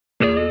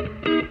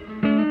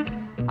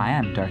Hi,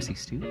 I'm Darcy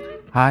Stu.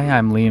 Hi,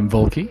 I'm Liam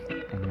Volke.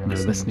 And you're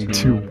listening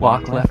to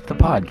Walk Left the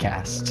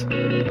podcast.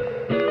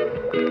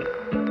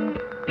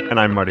 And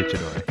I'm Marty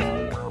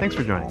Chidori. Thanks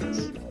for joining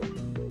us.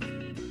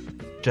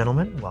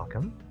 Gentlemen,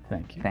 welcome.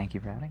 Thank you. Thank you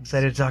for having us.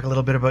 Excited to talk a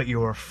little bit about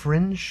your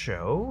Fringe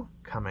show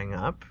coming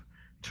up,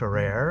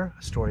 Terraire,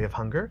 A Story of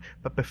Hunger.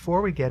 But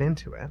before we get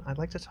into it, I'd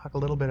like to talk a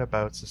little bit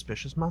about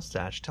Suspicious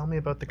Mustache. Tell me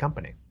about the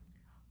company.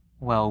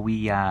 Well,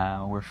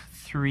 we're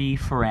three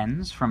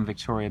friends from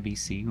Victoria,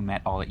 BC, who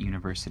met all at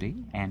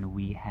university, and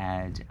we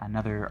had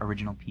another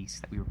original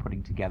piece that we were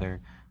putting together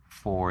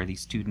for the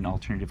Student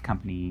Alternative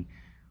Company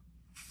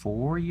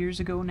 4 years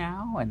ago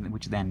now, and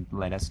which then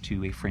led us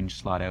to a Fringe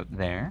slot out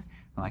there.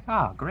 We're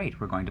like, great,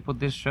 we're going to put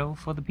this show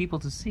for the people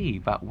to see,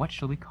 but what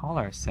shall we call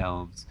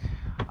ourselves?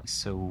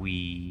 So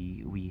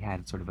we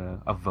had sort of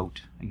a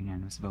vote, a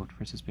unanimous vote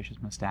for Suspicious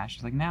Mustache.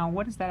 It's like, now,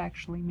 what does that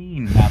actually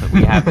mean now that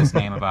we have this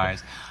name of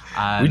ours?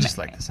 We just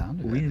like the sound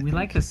of it. We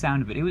like the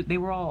sound of it. They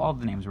were all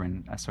the names were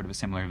in a sort of a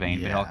similar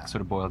vein, but it all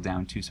sort of boiled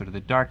down to sort of the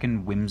dark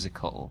and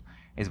whimsical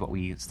is what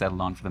we settled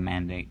on for the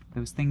mandate.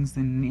 Those things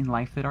in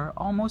life that are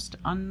almost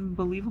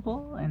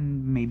unbelievable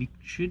and maybe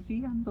should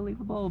be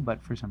unbelievable,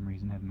 but for some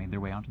reason have made their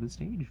way onto the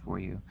stage for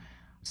you.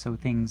 So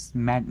things,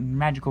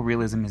 magical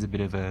realism is a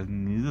bit of a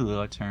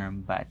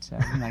term, but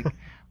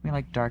we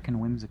like dark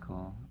and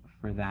whimsical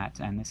for that.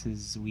 And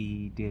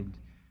we did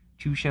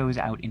 2 shows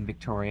out in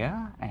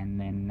Victoria, and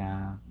then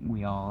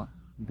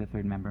the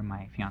third member,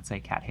 my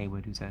fiancée, Kat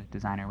Haywood, who's a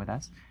designer with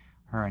us,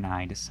 her and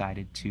I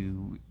decided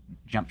to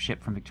jump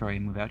ship from Victoria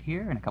and move out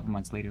here, and a couple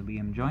months later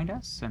Liam joined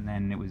us, and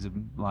then it was a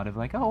lot of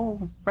like,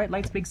 bright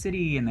lights, big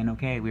city, and then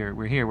okay,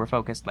 we're here, we're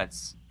focused,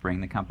 let's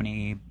bring the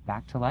company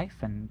back to life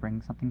and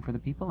bring something for the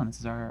people, and this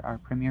is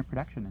our premiere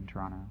production in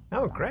Toronto.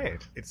 Oh,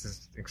 great. It's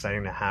just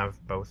exciting to have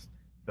both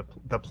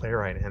the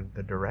playwright and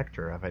the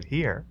director of it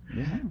here.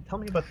 Yeah. Tell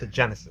me about the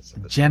genesis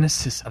of the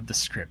Genesis of the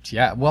script.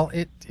 Yeah, well,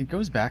 it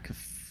goes back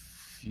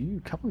a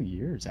couple of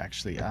years,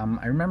 actually.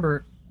 I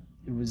remember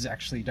it was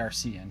actually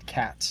Darcy and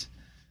Kat.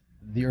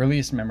 The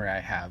earliest memory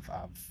I have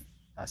of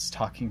us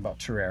talking about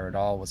Terraire at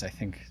all was, I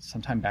think,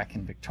 sometime back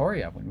in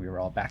Victoria, when we were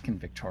all back in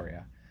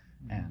Victoria.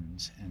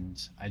 And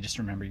I just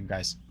remember you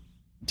guys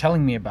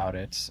telling me about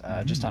it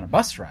just on a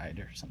bus ride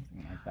or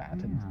something like that.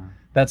 Yeah. And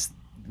that's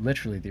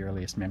literally the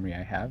earliest memory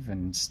I have,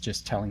 and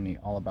just telling me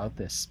all about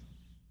this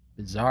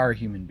bizarre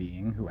human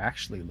being who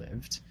actually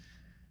lived,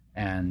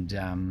 and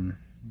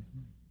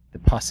the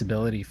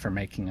possibility for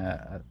making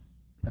a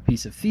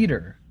piece of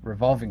theater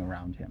revolving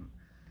around him.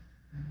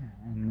 Yeah,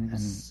 and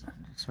this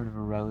sort of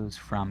arose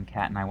from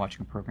Kat and I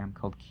watching a program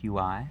called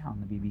QI on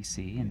the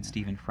BBC, and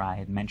Stephen Fry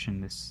had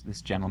mentioned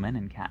this gentleman,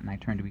 and Kat and I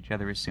turned to each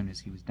other as soon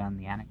as he was done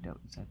the anecdote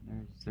and said,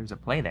 there's a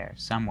play there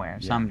somewhere,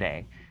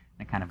 someday.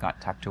 And it kind of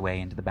got tucked away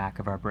into the back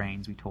of our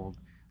brains. We told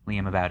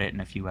Liam about it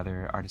and a few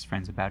other artist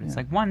friends about it. It's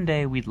like, one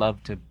day we'd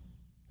love to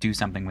do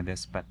something with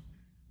this, but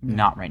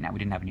not right now. We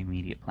didn't have any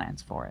immediate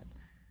plans for it.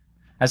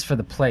 As for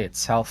the play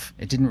itself,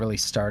 it didn't really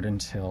start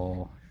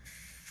until,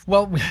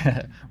 well,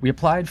 we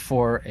applied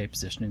for a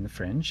position in the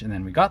Fringe, and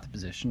then we got the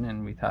position,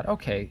 and we thought,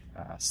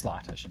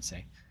 slot, I should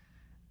say.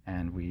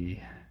 And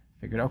we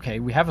figured,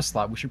 okay, we have a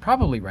slot, we should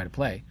probably write a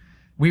play.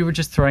 We were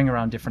just throwing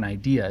around different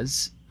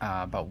ideas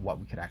about what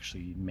we could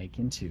actually make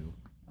into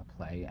a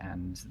play,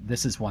 and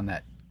this is one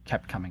that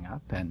kept coming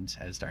up, and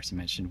as Darcy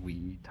mentioned,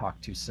 we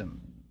talked to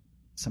some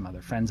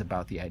other friends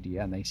about the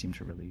idea, and they seemed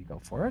to really go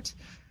for it.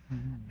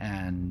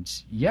 And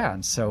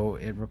so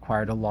it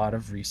required a lot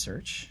of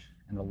research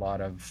and a lot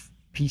of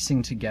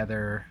piecing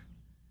together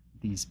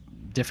these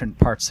different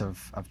parts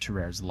of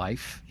Terraire's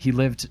life. He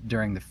lived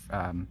during the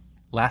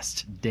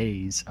last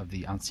days of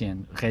the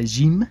Ancien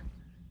Régime,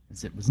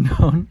 as it was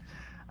known,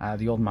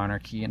 the old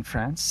monarchy in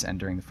France, and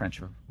during the French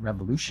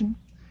Revolution.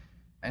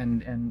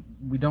 And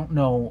we don't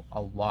know a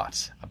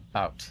lot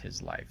about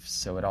his life,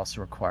 so it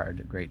also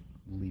required a great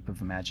leap of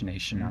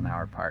imagination on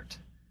our part.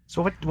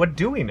 So what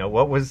do we know?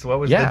 What was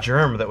the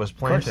germ that was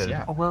planted?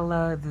 Of course,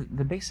 Well,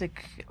 the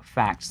basic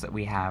facts that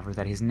we have are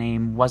that his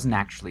name wasn't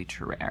actually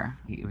Terraire.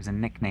 It was a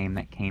nickname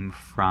that came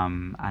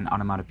from an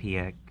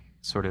onomatopoeic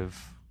sort of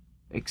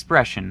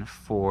expression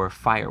for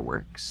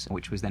fireworks,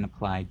 which was then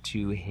applied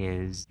to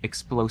his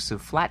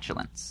explosive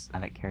flatulence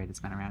that carried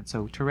this man around.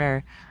 So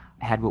Terraire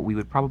had what we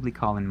would probably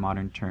call in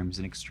modern terms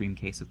an extreme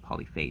case of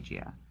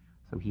polyphagia.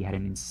 So he had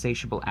an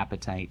insatiable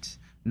appetite,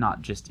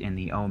 not just in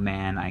the, oh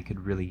man, I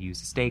could really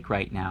use a steak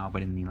right now,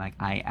 but in the, like,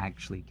 I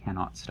actually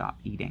cannot stop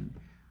eating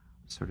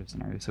sort of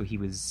scenario. So he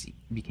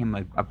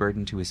became a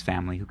burden to his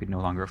family who could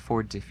no longer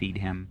afford to feed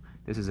him.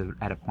 This is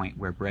at a point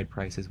where bread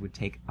prices would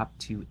take up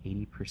to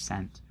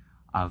 80%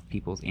 of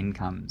people's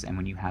incomes, and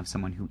when you have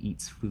someone who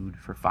eats food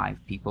for 5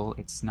 people,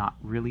 it's not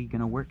really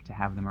going to work to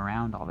have them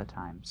around all the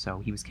time. So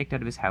he was kicked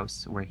out of his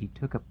house, where he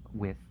took up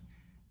with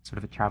sort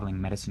of a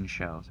traveling medicine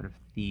show, sort of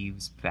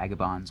thieves,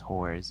 vagabonds,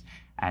 whores,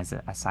 as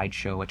a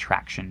sideshow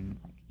attraction,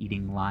 like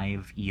eating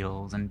live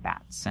eels and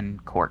bats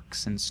and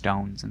corks and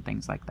stones and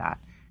things like that,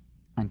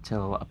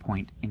 until a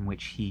point in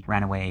which he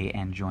ran away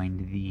and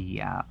joined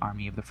the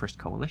army of the First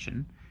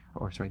Coalition,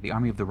 the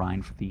Army of the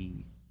Rhine for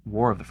the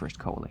war of the First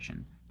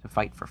Coalition to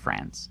fight for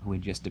France, who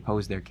had just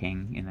deposed their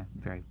king in a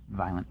very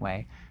violent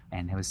way,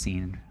 and was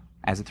seen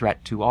as a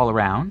threat to all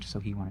around, so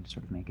he wanted to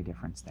sort of make a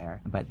difference there.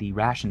 But the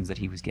rations that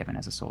he was given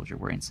as a soldier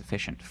were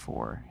insufficient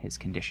for his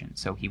condition,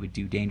 so he would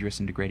do dangerous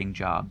and degrading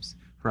jobs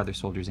for other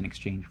soldiers in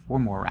exchange for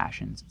more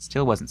rations. It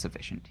still wasn't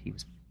sufficient. He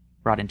was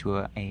brought into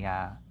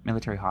a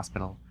military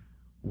hospital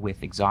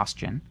with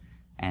exhaustion,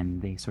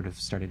 and they sort of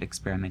started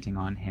experimenting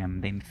on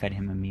him. They fed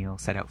him a meal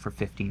set out for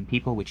 15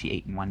 people, which he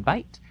ate in one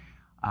bite,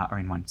 or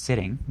in one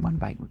sitting. One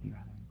bite would be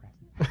rather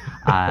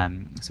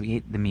impressive. So he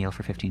ate the meal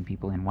for 15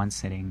 people in one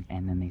sitting,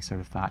 and then they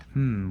sort of thought,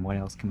 what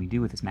else can we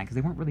do with this man? Because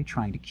they weren't really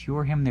trying to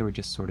cure him. They were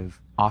just sort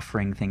of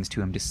offering things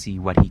to him to see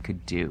what he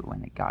could do.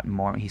 And it got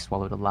more. He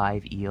swallowed a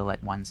live eel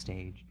at one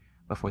stage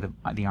before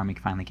the army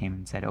finally came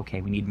and said,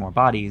 okay, we need more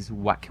bodies.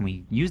 What can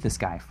we use this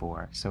guy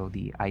for? So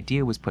the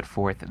idea was put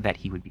forth that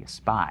he would be a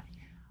spy.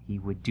 He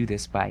would do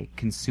this by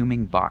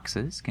consuming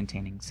boxes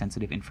containing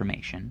sensitive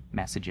information,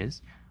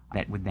 messages,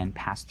 that would then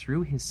pass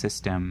through his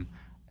system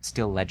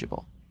still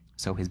legible.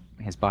 So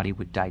his body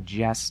would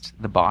digest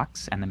the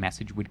box, and the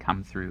message would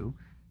come through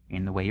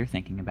in the way you're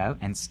thinking about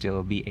and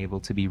still be able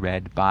to be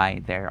read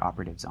by their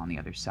operatives on the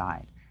other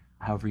side.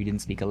 However, he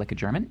didn't speak a lick of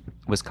German,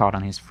 was caught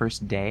on his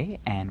first day,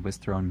 and was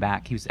thrown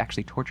back. He was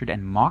actually tortured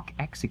and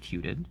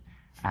mock-executed,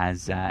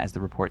 as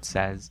the report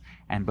says,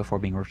 and before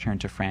being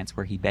returned to France,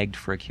 where he begged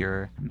for a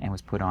cure and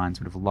was put on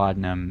sort of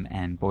laudanum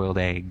and boiled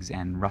eggs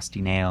and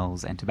rusty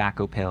nails and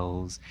tobacco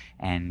pills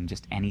and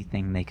just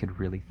anything they could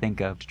really think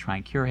of to try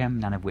and cure him,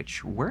 none of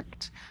which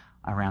worked.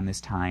 Around this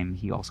time,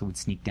 he also would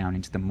sneak down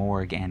into the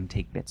morgue and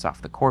take bits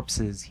off the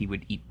corpses. He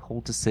would eat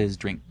poultices,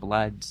 drink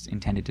blood,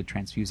 intended to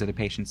transfuse other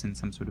patients in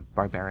some sort of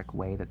barbaric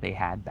way that they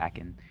had back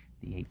in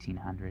the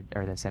 1800s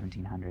or the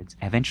 1700s.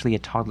 Eventually, a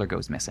toddler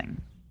goes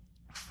missing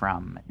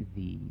from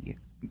the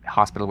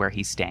hospital where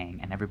he's staying,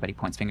 and everybody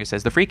points fingers,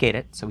 says the freak ate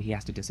it, so he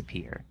has to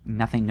disappear.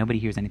 Nobody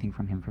hears anything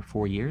from him for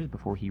 4 years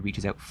before he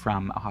reaches out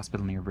from a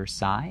hospital near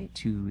Versailles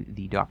to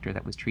the doctor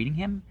that was treating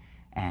him,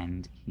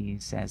 and he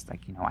says,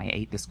 I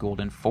ate this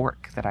golden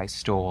fork that I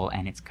stole,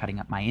 and it's cutting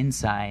up my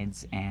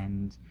insides,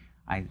 and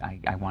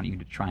I want you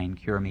to try and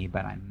cure me,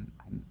 but I'm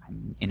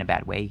in a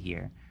bad way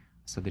here.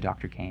 So the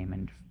doctor came,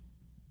 and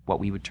what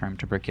we would term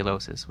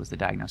tuberculosis was the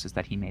diagnosis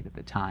that he made at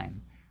the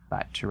time.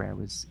 But Tarrare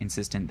was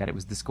insistent that it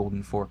was this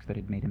golden fork that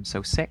had made him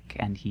so sick,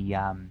 and he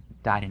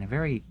died in a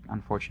very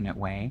unfortunate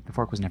way. The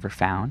fork was never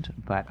found,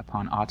 but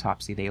upon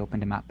autopsy they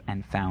opened him up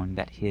and found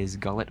that his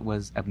gullet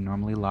was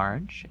abnormally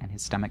large, and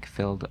his stomach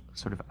filled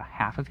sort of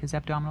half of his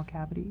abdominal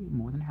cavity,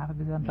 more than half of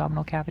his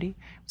abdominal cavity.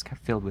 It was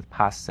filled with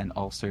pus and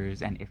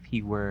ulcers, and if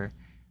he were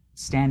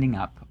standing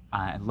up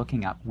and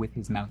looking up with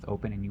his mouth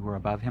open and you were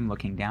above him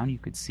looking down, you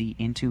could see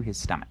into his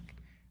stomach.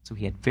 So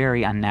he had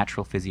very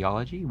unnatural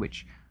physiology,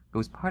 which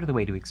goes part of the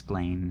way to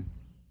explain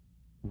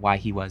why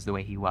he was the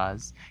way he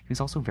was. He was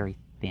also very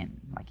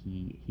thin.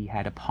 He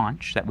had a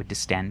paunch that would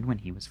distend when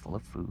he was full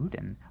of food,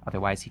 and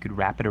otherwise he could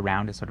wrap it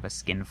around as sort of a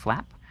skin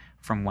flap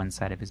from one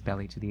side of his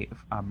belly to the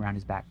around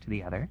his back to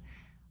the other.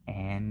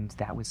 And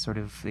that was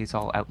it's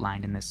all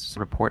outlined in this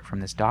report from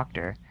this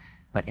doctor.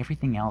 But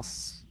everything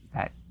else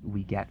that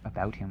we get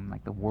about him,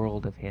 like the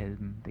world of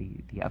him,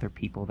 the other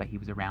people that he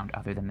was around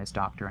other than this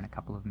doctor and a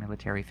couple of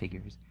military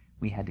figures,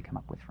 we had to come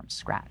up with from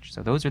scratch.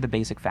 So those are the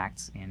basic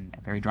facts in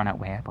a very drawn-out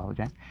way. I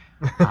apologize.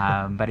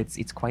 But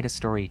it's quite a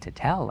story to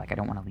tell. I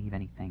don't want to leave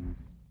anything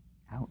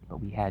out. But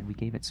we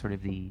gave it sort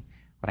of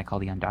what I call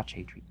the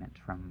Ondaatje treatment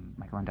from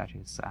Michael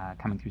Ondaatje's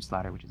Coming Through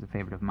Slaughter, which is a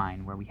favorite of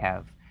mine, where we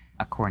have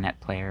a cornet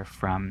player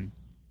from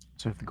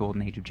sort of the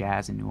golden age of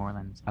jazz in New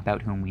Orleans,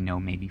 about whom we know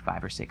maybe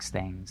 5 or 6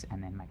 things,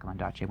 and then Michael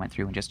Ondaatje went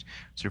through and just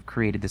sort of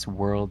created this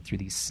world through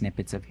these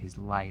snippets of his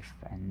life,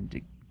 and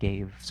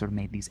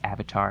made these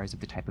avatars of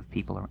the type of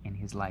people in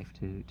his life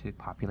to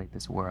populate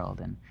this world,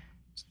 and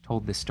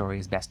told this story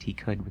as best he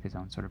could with his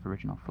own sort of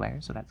original flair.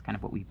 So that's kind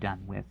of what we've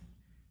done with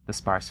the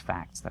sparse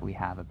facts that we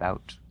have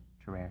about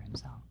Tarrare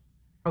himself.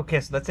 Okay,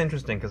 so that's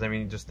interesting,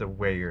 because just the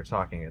way you're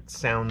talking, it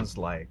sounds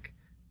like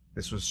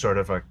this was sort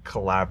of a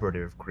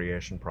collaborative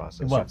creation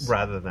process,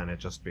 rather than it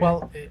just being...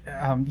 Well,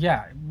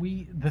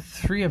 the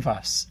three of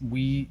us,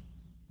 we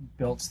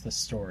built the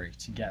story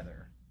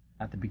together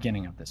at the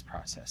beginning of this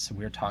process. So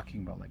we were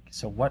talking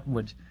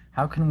about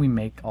how can we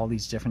make all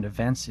these different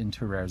events in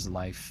Tarrare's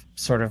life,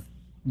 sort of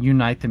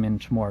unite them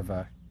into more of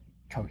a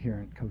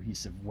coherent,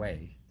 cohesive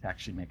way to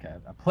actually make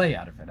a play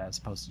out of it, as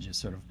opposed to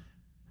just sort of,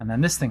 and then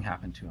this thing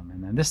happened to him,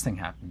 and then this thing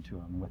happened to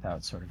him,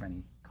 without sort of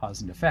any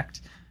cause and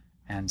effect.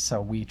 And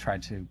so we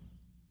tried to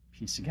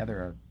piece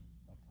together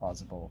a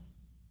plausible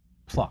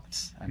plot,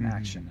 an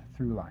action, a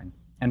through line.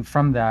 And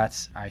from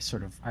that, I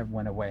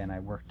went away and I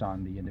worked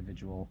on the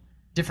individual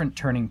different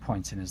turning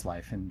points in his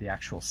life and the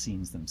actual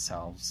scenes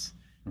themselves,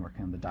 and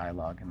working on the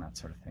dialogue and that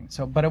sort of thing.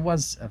 So, but it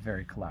was a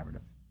very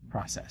collaborative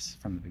process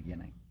from the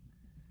beginning.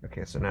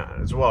 Okay, so now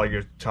as well,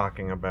 you're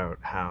talking about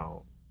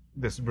how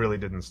this really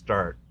didn't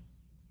start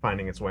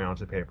finding its way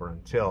onto paper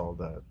until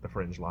the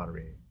Fringe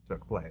lottery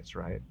took place,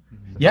 right?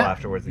 Yeah. Until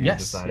afterwards, you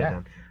decided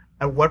then.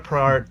 At what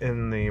part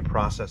in the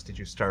process did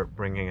you start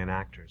bringing in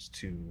actors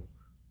to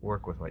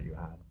work with what you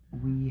had?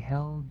 We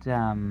held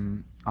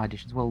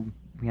auditions. Well,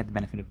 we had the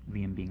benefit of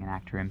Liam being an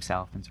actor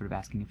himself and sort of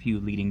asking a few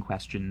leading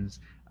questions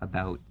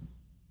about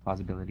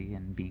plausibility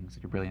and being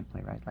such a brilliant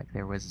playwright. Like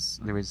there was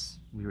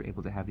we were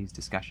able to have these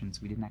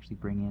discussions. We didn't actually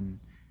bring in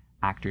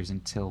actors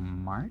until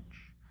March,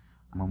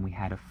 when we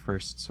had a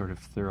first sort of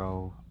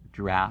thorough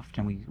draft,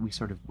 and we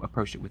sort of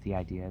approached it with the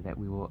idea that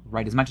we will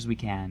write as much as we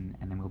can,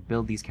 and then we'll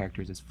build these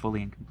characters as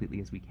fully and completely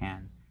as we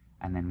can,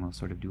 and then we'll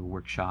sort of do a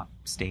workshop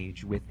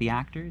stage with the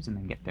actors and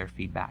then get their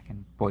feedback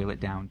and boil it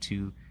down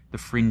to the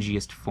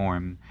fringiest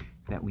form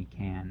that we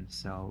can.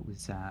 So it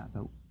was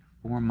about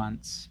 4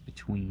 months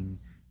between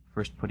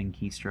first putting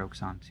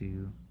keystrokes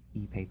onto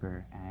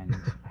e-paper and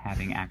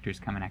having actors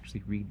come and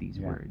actually read these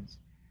words.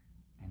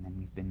 And then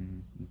we've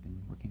been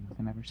working with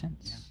them ever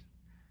since.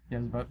 Yeah,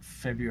 it was about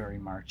February,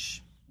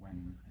 March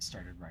when I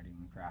started writing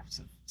drafts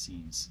of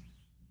scenes.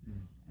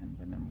 And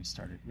then we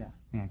started,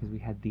 because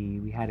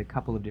we had a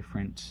couple of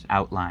different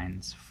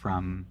outlines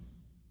from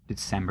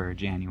December,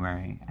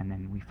 January, and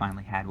then we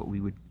finally had what we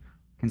would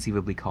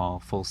conceivably call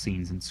full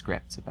scenes and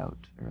scripts about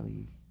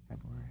early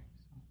February.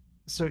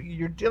 So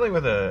you're dealing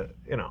with a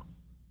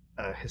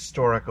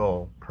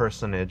historical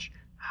personage.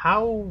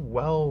 How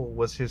well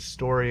was his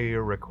story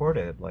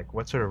recorded? Like,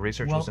 what sort of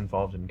research was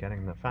involved in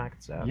getting the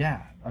facts out?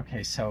 Yeah,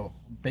 okay, so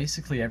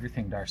basically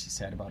everything Darcy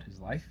said about his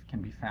life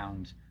can be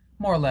found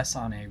more or less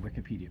on a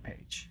Wikipedia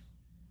page,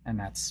 and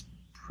that's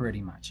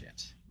pretty much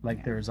it.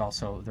 Like, there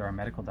are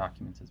medical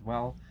documents as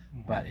well,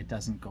 but it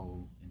doesn't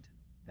go into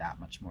that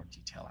much more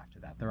detail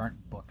after that. There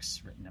aren't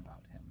books written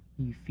about him.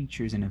 He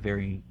features in a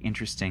very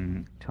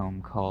interesting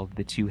tome called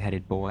The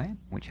Two-Headed Boy,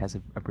 which has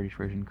a British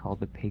version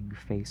called The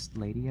Pig-Faced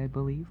Lady, I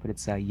believe. But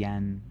it's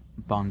Jan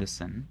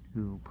Bondeson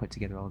who put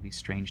together all of these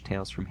strange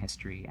tales from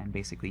history, and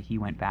basically he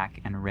went back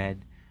and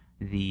read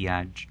the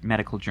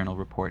medical journal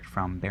report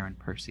from Baron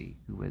Percy,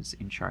 who was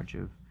in charge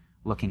of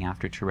looking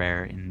after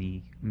Terrer in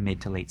the mid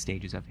to late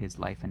stages of his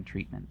life and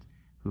treatment,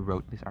 who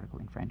wrote this article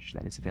in French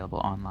that is available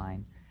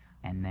online.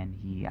 And then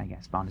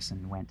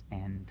Bondeson went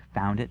and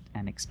found it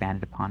and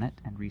expanded upon it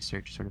and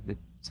researched sort of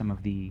some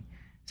of the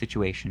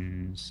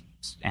situations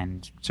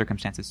and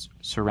circumstances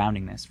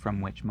surrounding this,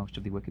 from which most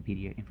of the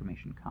Wikipedia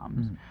information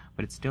comes.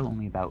 But it's still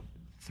only about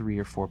 3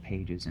 or 4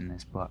 pages in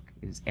this book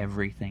is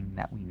everything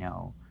that we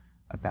know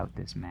about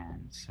this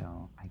man.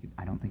 So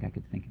I don't think I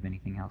could think of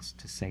anything else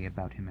to say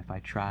about him if I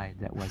tried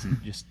that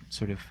wasn't just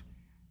sort of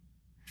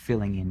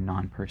filling in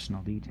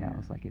non-personal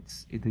details. Like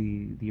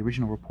the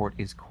original report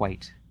is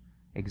quite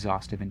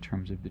exhaustive in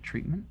terms of the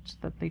treatment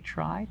that they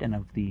tried and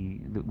of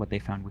what they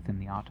found within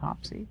the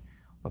autopsy,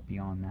 but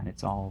beyond that,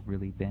 it's all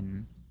really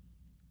been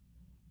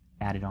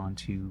added on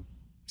to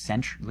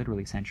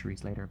literally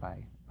centuries later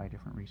by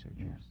different researchers.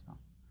 Yeah. So.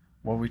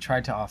 What we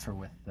tried to offer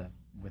with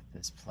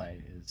this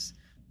play is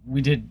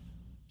we did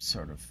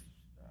sort of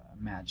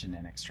imagine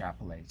and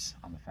extrapolate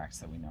on the facts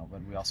that we know,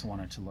 but we also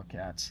wanted to look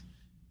at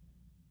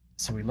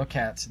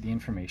the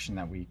information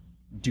that we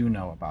do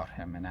know about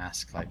him and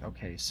ask, like,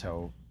 okay,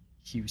 so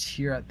he was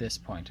here at this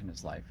point in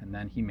his life, and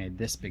then he made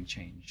this big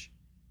change,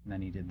 and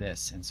then he did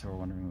this, and so we're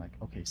wondering, like,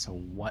 okay, so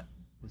what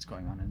was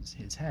going on in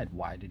his head?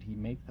 Why did he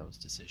make those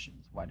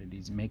decisions? Why did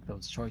he make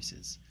those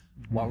choices?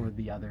 What were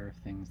the other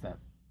things that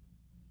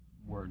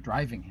were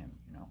driving him,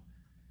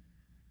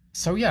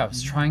 So I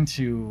was trying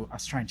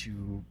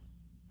to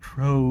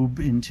probe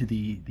into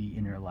the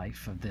inner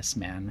life of this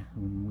man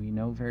whom we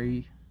know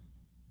very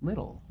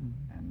little,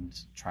 and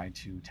try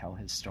to tell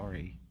his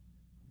story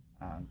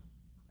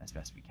as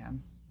best we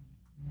can.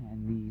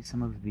 And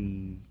some of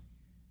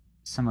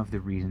the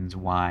reasons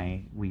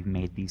why we've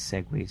made these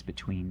segues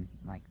between,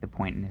 like, the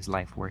point in his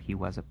life where he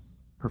was a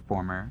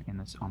performer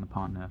on the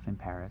Pont Neuf in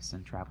Paris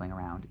and traveling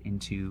around,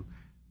 into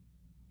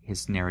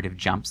his narrative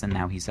jumps and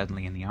now he's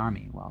suddenly in the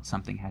army. Well,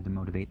 something had to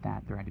motivate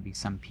that. There had to be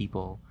some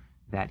people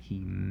that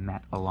he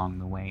met along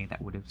the way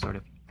that would have sort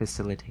of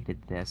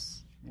facilitated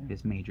this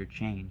major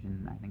change.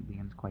 And I think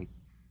Liam's quite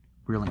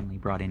brilliantly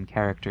brought in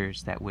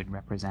characters that would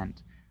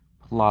represent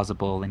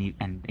plausible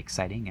and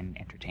exciting and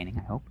entertaining,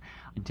 I hope,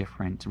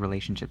 different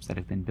relationships that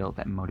have been built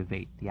that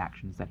motivate the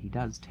actions that he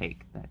does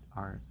take that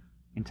are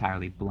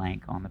entirely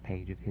blank on the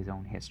page of his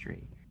own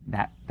history.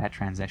 That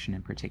transition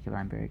in particular,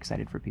 I'm very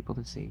excited for people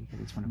to see.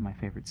 It's one of my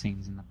favorite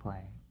scenes in the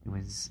play. It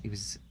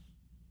was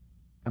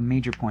a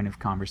major point of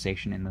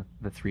conversation in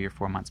the 3 or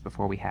 4 months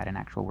before we had an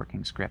actual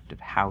working script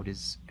of how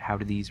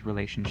do these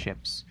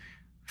relationships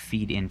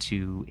feed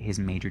into his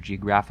major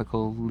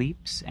geographical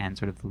leaps and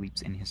sort of the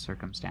leaps in his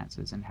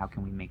circumstances, and how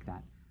can we make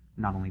that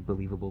not only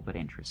believable but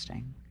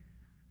interesting.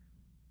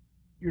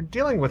 You're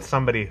dealing with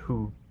somebody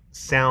who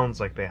sounds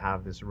like they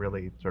have this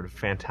really sort of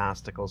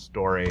fantastical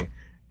story,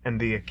 and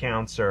the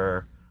accounts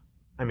are,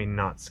 I mean,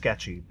 not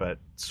sketchy, but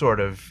sort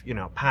of,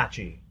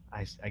 patchy,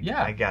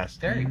 I guess.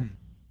 Very.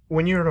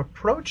 When you're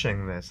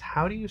approaching this,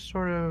 how do you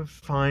sort of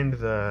find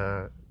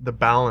the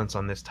balance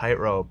on this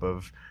tightrope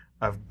of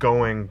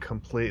going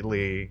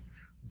completely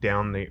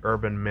down the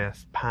urban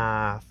myth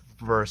path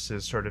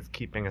versus sort of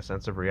keeping a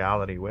sense of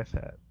reality with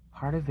it.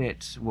 Part of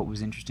it, what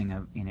was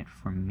interesting in it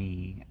for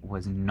me,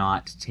 was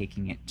not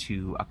taking it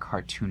to a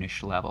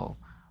cartoonish level,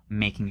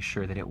 making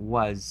sure that it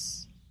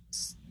was,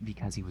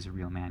 because he was a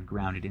real man,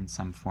 grounded in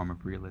some form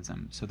of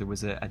realism. So there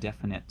was a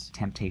definite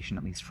temptation,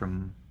 at least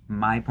from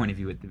my point of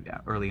view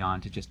early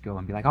on, to just go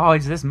and be like, oh,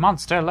 it's this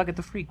monster, look at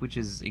the freak, which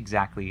is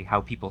exactly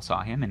how people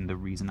saw him, and the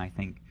reason I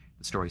think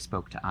the story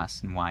spoke to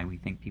us and why we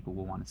think people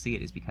will want to see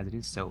it is because it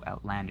is so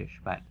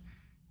outlandish. But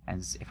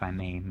as, if I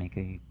may make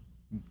a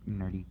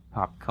nerdy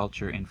pop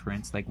culture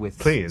inference, like with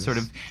Please. Sort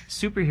of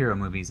superhero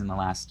movies in the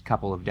last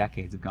couple of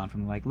decades have gone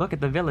from like, look at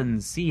the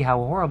villains, see how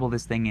horrible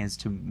this thing is,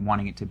 to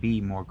wanting it to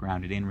be more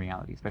grounded in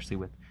reality, especially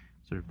with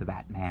sort of the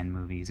Batman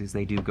movies, as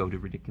they do go to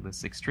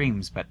ridiculous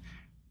extremes, but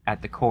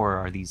at the core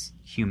are these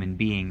human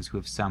beings who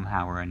have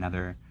somehow or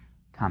another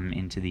come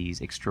into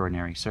these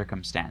extraordinary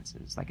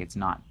circumstances. Like, it's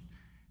not,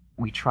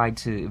 we tried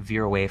to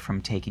veer away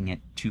from taking it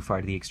too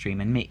far to the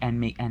extreme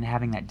and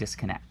having that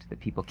disconnect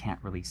that people can't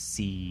really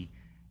see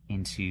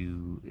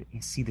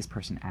this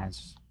person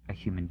as a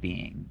human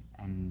being,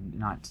 and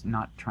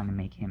not trying to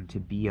make him to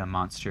be a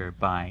monster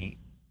by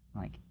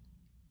like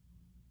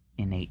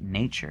innate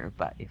nature.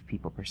 But if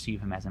people perceive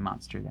him as a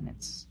monster, then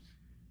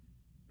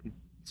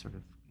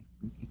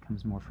it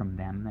comes more from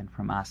them than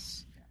from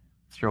us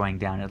throwing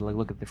down it, like,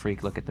 look at the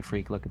freak, look at the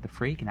freak, look at the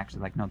freak, and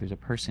actually like, no, there's a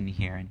person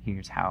here, and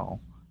here's how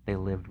they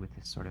lived with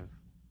this sort of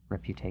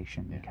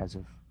reputation because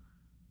of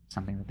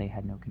something that they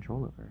had no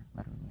control over,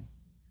 literally.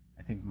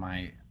 I think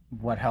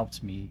what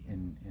helped me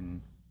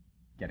in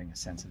getting a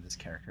sense of this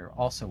character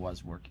also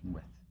was working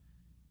with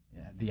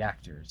the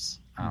actors,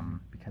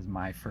 because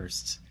my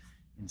first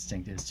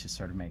instinct is to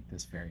sort of make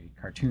this very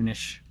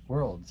cartoonish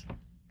world,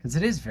 because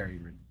it is very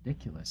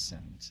ridiculous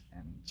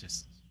and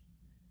just,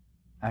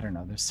 I don't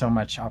know, there's so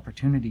much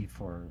opportunity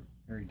for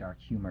very dark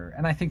humor,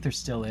 and I think there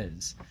still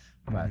is,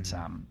 but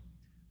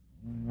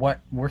what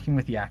working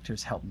with the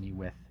actors helped me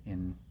with,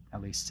 in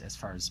at least as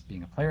far as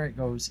being a playwright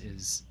goes,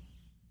 is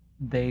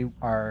they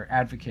are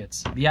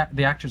advocates. The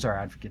actors are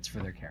advocates for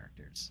their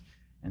characters,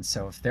 and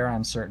so if they're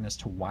uncertain as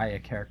to why a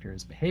character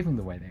is behaving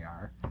the way they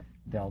are,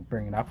 they'll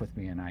bring it up with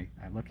me, and I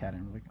look at it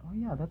and I'm like, oh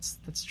yeah,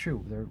 that's true.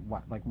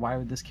 Why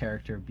would this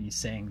character be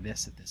saying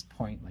this at this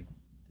point? Like,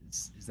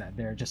 is that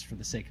there just for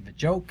the sake of a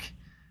joke,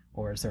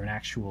 or is there an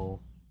actual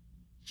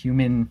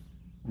human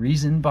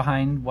reason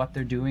behind what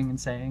they're doing and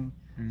saying?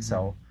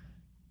 So,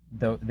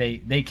 though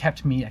they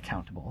kept me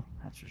accountable,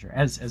 that's for sure,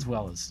 as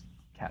well as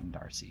Kat and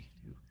Darcy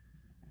too.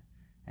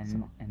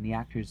 And the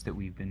actors that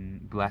we've been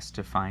blessed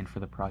to find for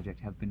the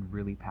project have been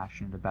really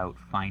passionate about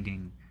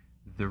finding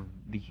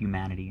the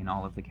humanity in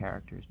all of the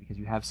characters, because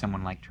you have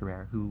someone like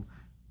Terrer who,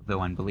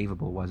 though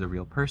unbelievable, was a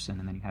real person,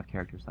 and then you have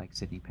characters like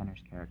Sidney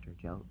Penner's character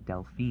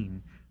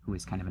Delphine, who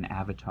is kind of an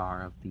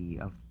avatar of the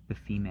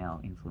female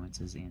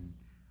influences in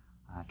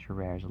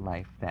Terrer's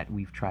life, that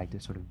we've tried to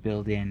sort of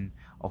build in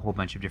a whole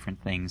bunch of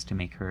different things to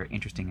make her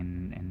interesting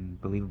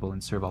and believable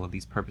and serve all of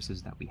these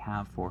purposes that we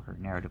have for her,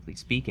 narratively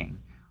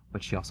speaking.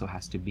 But she also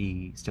has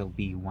to still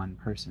be one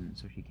person,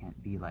 so she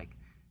can't be like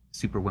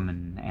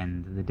Superwoman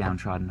and the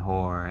downtrodden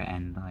whore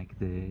and like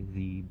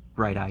the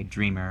bright-eyed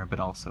dreamer,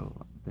 but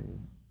also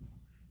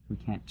we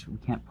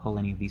can't pull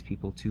any of these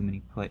people too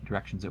many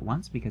directions at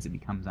once, because it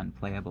becomes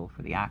unplayable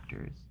for the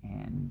actors.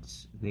 And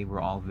they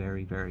were all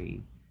very,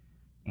 very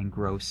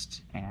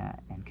engrossed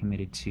and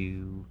committed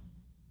to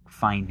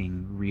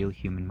finding real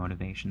human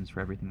motivations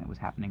for everything that was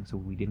happening, so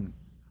we didn't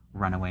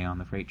run away on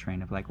the freight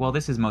train of like, well,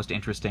 this is most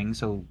interesting,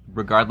 so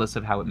regardless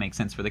of how it makes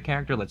sense for the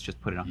character, let's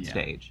just put it on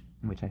stage,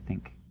 which I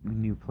think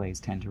new plays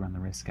tend to run the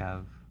risk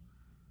of,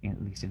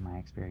 at least in my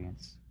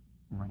experience,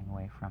 running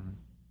away from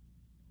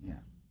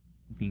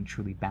being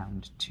truly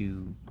bound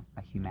to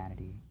a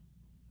humanity.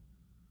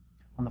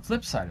 On the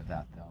flip side of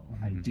that, though,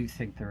 I do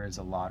think there is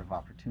a lot of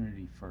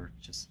opportunity for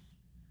just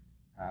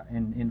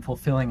in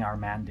fulfilling our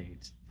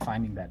mandate,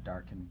 finding that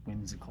dark and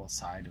whimsical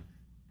side of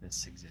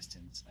this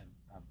existence.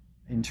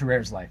 In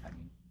Terrer's life, I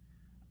mean,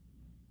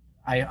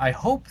 I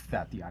hope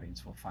that the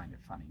audience will find it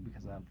funny,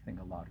 because I think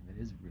a lot of it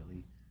is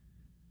really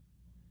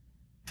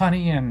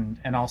funny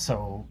and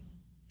also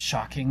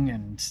shocking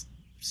and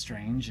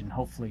strange and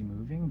hopefully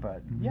moving.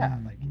 But yeah,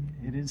 like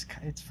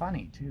it's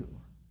funny too.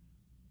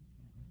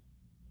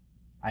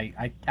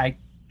 I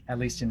at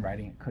least in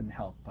writing it, couldn't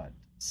help but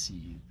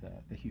see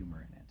the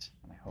humor in it,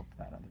 and I hope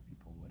that other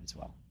people would as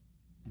well.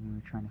 And we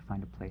were trying to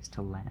find a place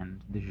to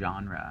land the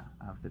genre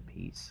of the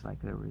piece. Like,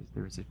 there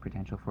was a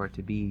potential for it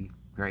to be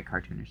very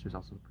cartoonish. There's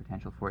also a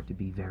potential for it to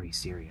be very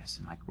serious,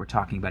 and like, we're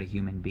talking about a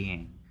human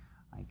being.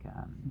 Like,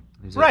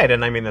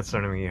 and I mean, that's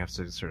something you have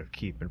to sort of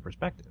keep in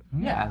perspective.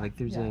 Yeah, like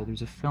there's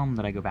a film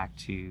that I go back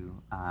to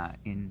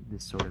in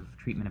this sort of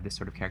treatment of this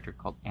sort of character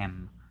called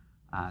M.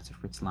 It's a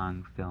Fritz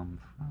Lang film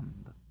from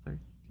the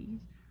 30s.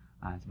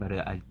 It's about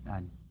a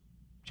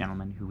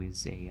gentleman who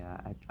is a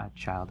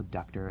child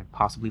abductor,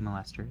 possibly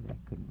molester. I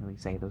couldn't really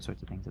say those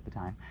sorts of things at the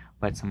time,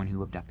 but someone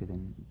who abducted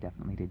and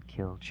definitely did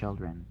kill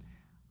children.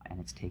 And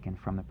it's taken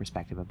from the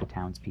perspective of the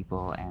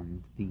townspeople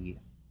and the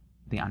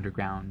the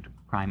underground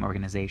crime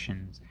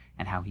organizations,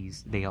 and how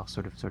they all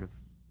sort of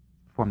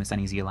form this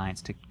uneasy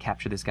alliance to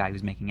capture this guy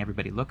who's making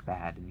everybody look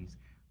bad, and he's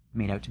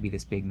made out to be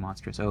this big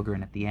monstrous ogre,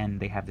 and at the end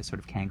they have this sort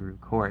of kangaroo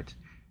court,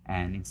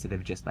 and instead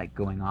of just like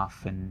going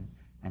off and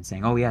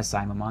saying, oh yes,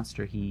 I'm a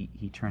monster,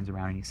 he turns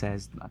around and he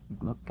says,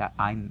 look,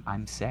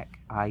 I'm sick,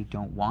 I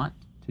don't want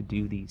to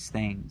do these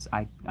things,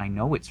 I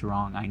know it's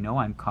wrong, I know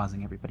I'm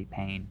causing everybody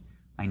pain,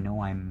 I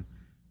know I'm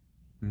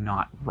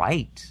not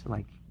right,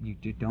 like, you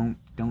don't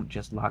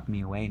just lock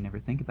me away and never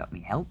think about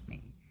me, help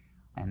me.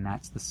 And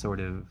that's the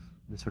sort of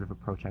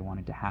approach I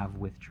wanted to have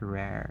with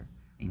Terrer,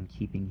 in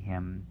keeping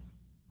him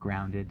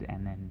grounded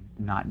and then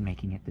not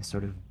making it this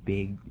sort of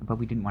big, but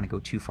we didn't want to go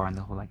too far in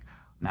the whole like,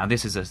 now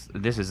this is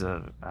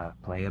a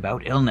play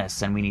about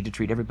illness and we need to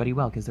treat everybody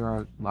well, because there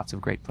are lots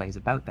of great plays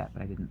about that,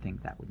 but I didn't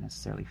think that would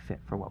necessarily fit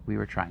for what we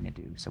were trying to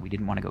do. So we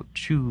didn't want to go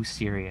too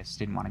serious,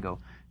 didn't want to go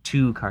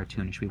too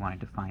cartoonish. We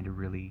wanted to find a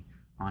really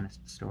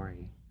honest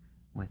story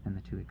within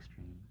the two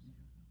extremes.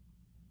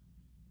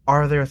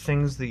 Are there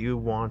things that you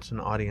want an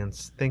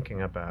audience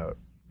thinking about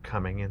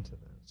coming into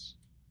this?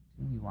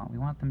 We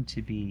want them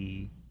to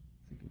be,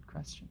 it's a good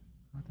question,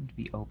 we want them to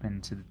be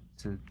open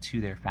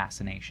to their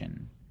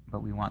fascination,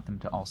 but we want them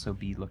to also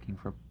be looking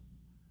for,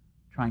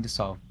 trying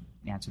to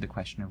answer the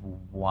question of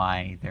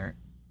why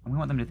we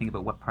want them to think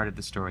about what part of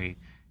the story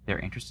they're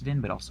interested in,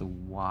 but also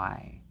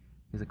why.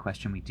 Because a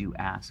question we do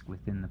ask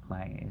within the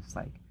play is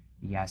like,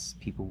 yes,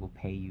 people will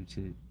pay you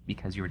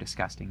because you're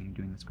disgusting and you're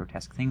doing this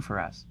grotesque thing for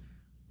us,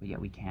 but yet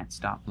we can't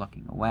stop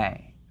looking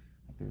away.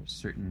 Like, there are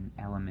certain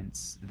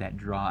elements that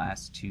draw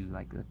us to,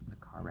 like the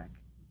car wreck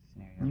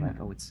scenario.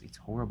 Like, oh, it's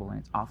horrible and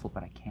it's awful,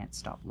 but I can't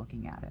stop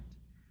looking at it.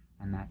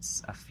 And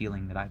that's a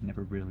feeling that I've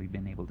never really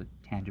been able to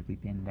tangibly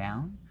pin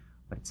down,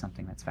 but it's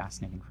something that's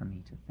fascinating for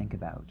me to think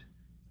about.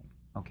 Like,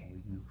 okay,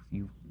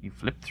 you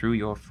flipped through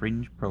your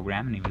Fringe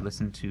program and you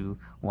listened to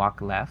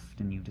Walk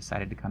Left and you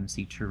decided to come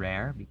see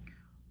Terrer.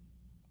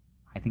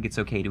 I think it's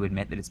okay to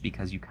admit that it's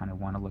because you kind of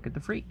want to look at the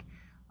freak.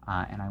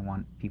 And I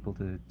want people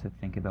to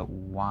think about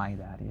why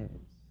that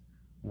is.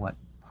 What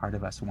part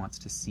of us wants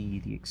to see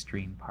the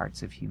extreme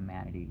parts of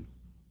humanity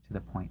to the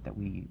point that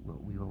we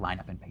will line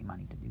up and pay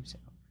money to do so.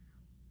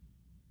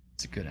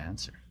 It's a good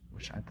answer.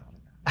 Wish I thought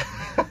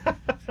of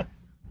that.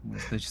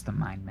 It's just the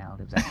mind meld.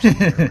 It was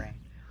actually right.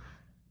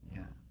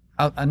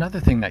 Yeah.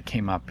 Another thing that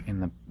came up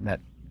that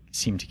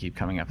seemed to keep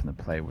coming up in the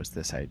play was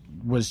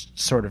was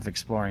sort of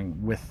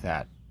exploring with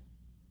that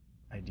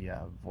idea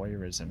of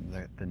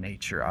voyeurism, the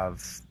nature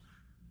of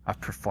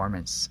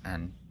performance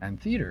and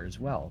theater as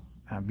well,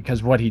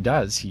 because what he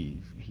does,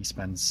 he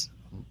spends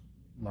a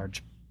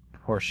large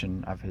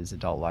portion of his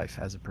adult life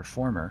as a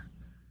performer,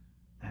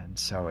 and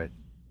so it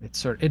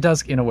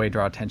does in a way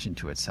draw attention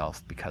to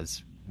itself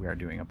because we are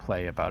doing a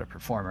play about a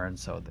performer, and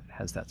so it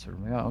has that sort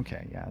of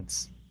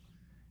it's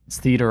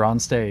theater on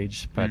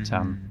stage, but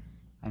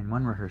In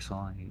one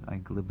rehearsal, I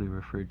glibly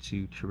referred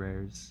to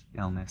Terrer's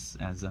illness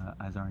as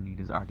our need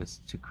as artists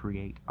to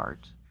create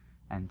art,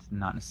 and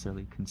not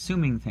necessarily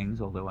consuming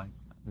things, although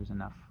there's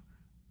enough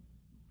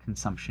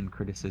consumption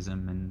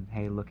criticism and,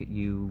 hey, look at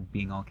you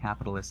being all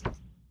capitalist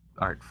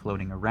art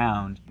floating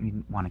around. We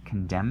didn't want to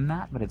condemn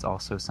that, but it's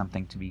also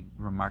something to be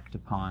remarked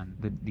upon,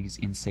 these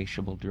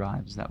insatiable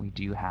drives that we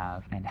do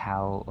have, and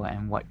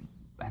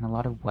a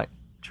lot of what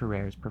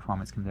Terrer's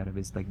performance comes out of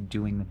is like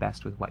doing the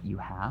best with what you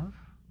have.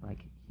 Like,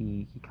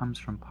 he comes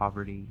from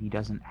poverty. He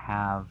doesn't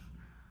have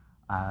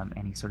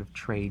any sort of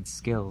trade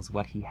skills.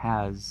 What he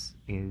has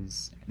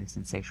is this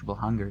insatiable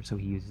hunger, so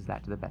he uses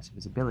that to the best of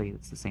his ability.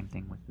 It's the same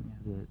thing with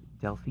the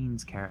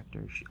Delphine's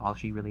character. All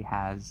she really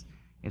has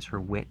is her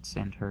wit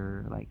and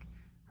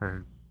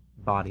her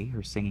body,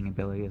 her singing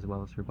ability, as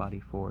well as her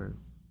body for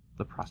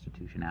the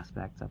prostitution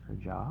aspects of her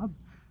job.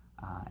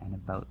 And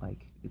about,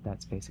 like,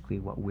 that's basically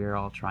what we're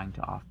all trying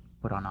to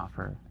put on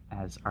offer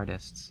as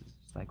artists.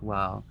 It's like,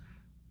 well,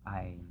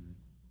 I'm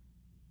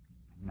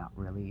not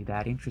really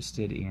that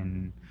interested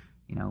in,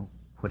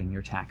 putting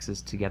your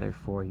taxes together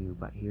for you,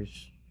 but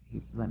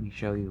let me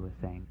show you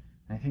a thing.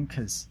 I think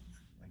because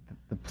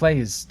the play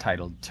is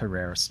titled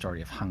Terrer, A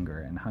Story of Hunger,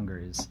 and hunger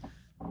is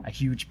a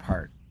huge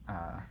part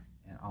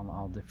on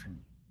all different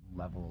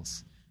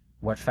levels.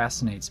 What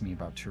fascinates me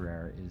about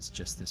Terrer is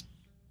just this.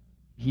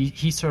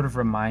 He sort of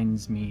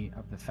reminds me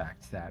of the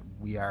fact that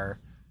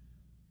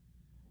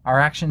our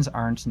actions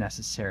aren't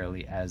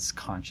necessarily as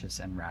conscious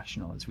and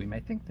rational as we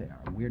may think they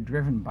are. We're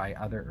driven by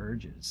other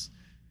urges,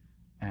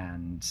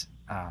 and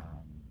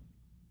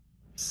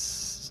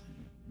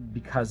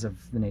because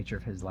of the nature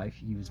of his life,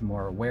 he was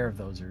more aware of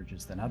those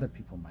urges than other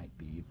people might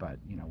be. But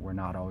we're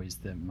not always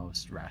the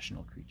most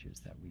rational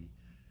creatures that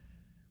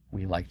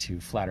we like to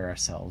flatter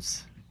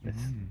ourselves with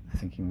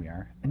thinking we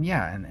are. And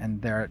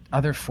and there are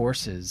other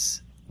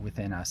forces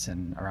within us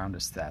and around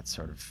us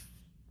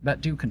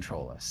that do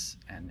control us,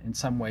 and in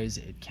some ways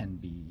it can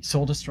be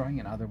soul-destroying,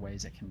 in other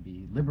ways it can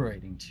be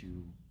liberating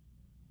to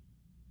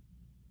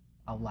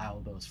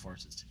allow those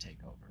forces to take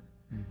over.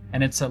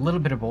 And it's a little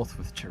bit of both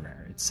with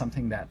Terrer. It's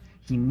something that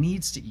he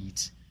needs to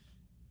eat,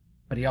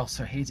 but he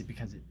also hates it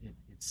because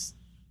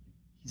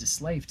he's a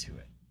slave to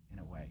it in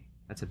a way.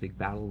 That's a big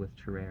battle with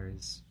Terrer,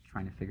 is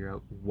trying to figure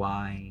out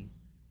why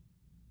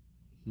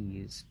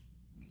he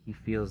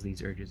feels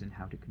these urges and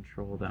how to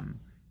control them,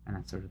 and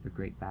that's sort of the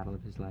great battle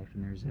of his life.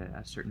 And there's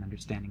a certain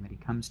understanding that he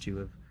comes to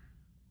of,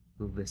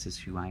 well, this is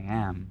who I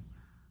am,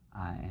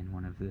 and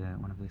one of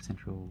the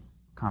central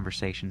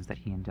conversations that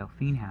he and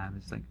Delphine have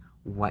is like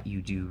what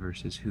you do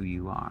versus who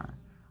you are,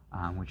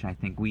 which I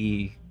think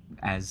we,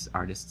 as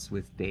artists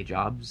with day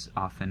jobs,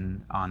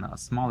 often on a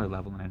smaller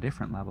level and a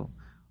different level,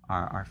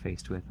 are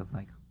faced with, of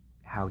like,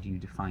 how do you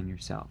define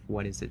yourself?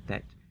 What is it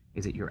that,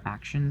 is it your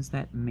actions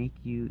that make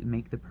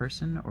the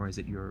person, or is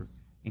it your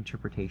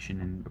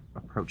interpretation and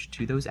approach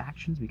to those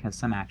actions? Because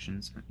some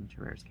actions, in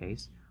Terrer's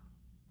case,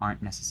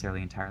 aren't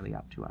necessarily entirely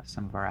up to us.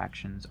 Some of our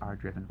actions are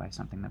driven by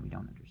something that we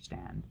don't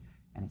understand,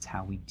 and it's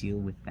how we deal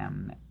with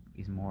them that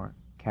is more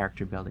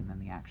character building than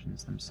the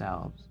actions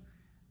themselves,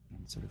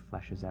 and sort of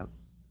fleshes out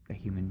a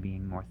human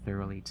being more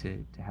thoroughly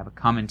to have a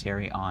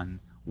commentary on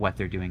what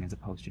they're doing as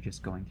opposed to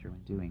just going through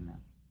and doing them.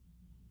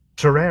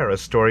 Terrer, A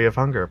Story of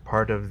Hunger,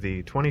 part of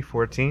the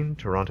 2014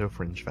 Toronto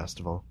Fringe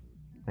Festival.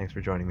 Thanks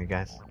for joining me,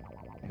 guys.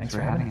 Thanks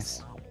for having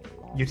us.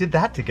 You did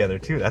that together,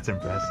 too. That's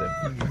impressive.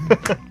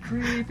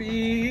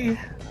 Creepy.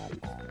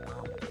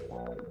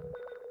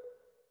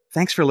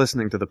 Thanks for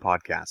listening to the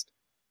podcast.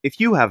 If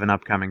you have an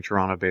upcoming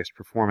Toronto-based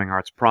performing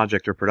arts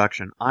project or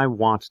production, I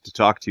want to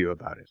talk to you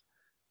about it.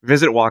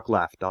 Visit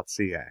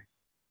walkleft.ca.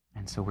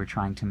 And so we're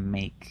trying to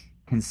make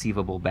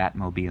conceivable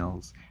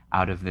Batmobiles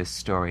out of this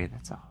story.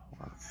 That's a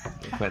horrible way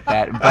to put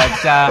that.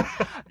 But